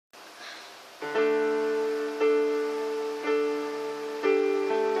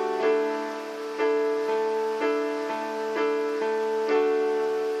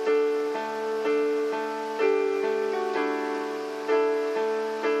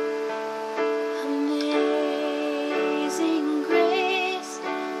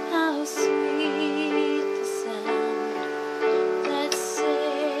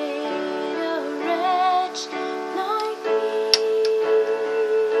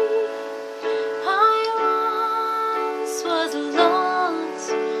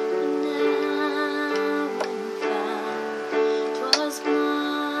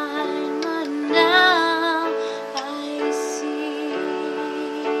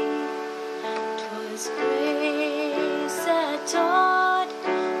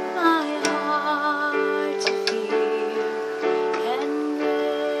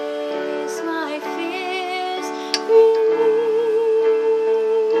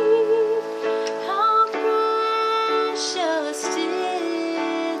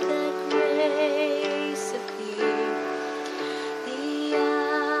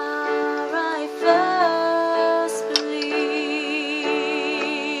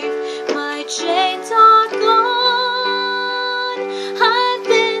chains are gone, I've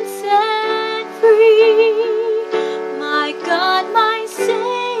been set free. My God, my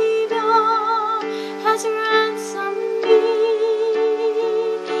Savior has ransomed me,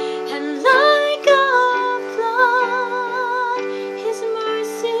 and like a flood, His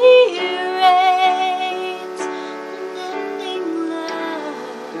mercy reigns. Unending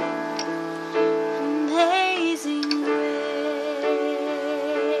love, amazing grace.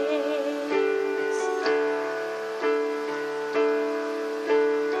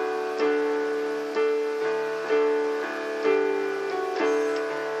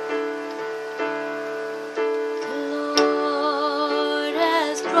 The Lord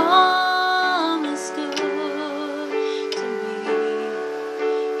has promised good to me.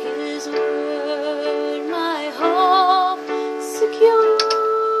 His word my hope secures.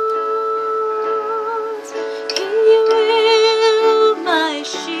 He will my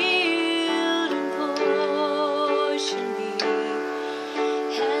shield and portion be,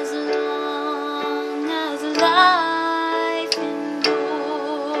 as long as life endures.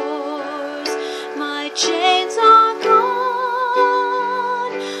 My chains are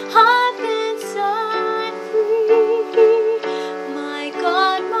gone, I've been set free. My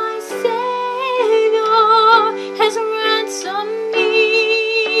God, my Savior has ransomed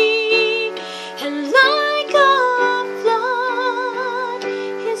me, and like a flood,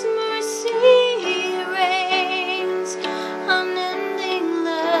 His mercy reigns. Unending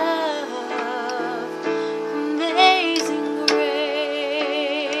love, amazing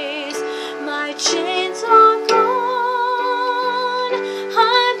grace. My chains are gone,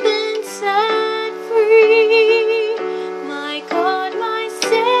 I've been set free. My God, my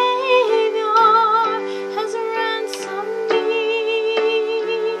Savior has ransomed me,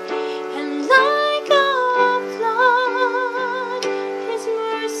 and like a flood, His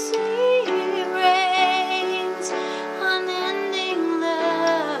mercy reigns. Unending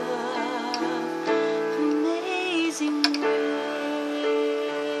love, amazing grace.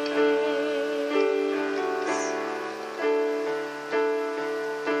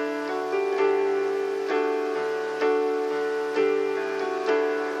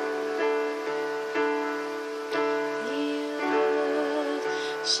 The earth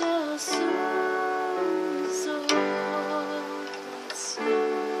shall soon dissolve like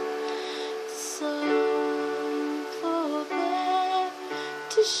snow. The sun forbear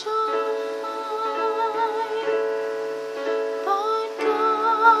to shine.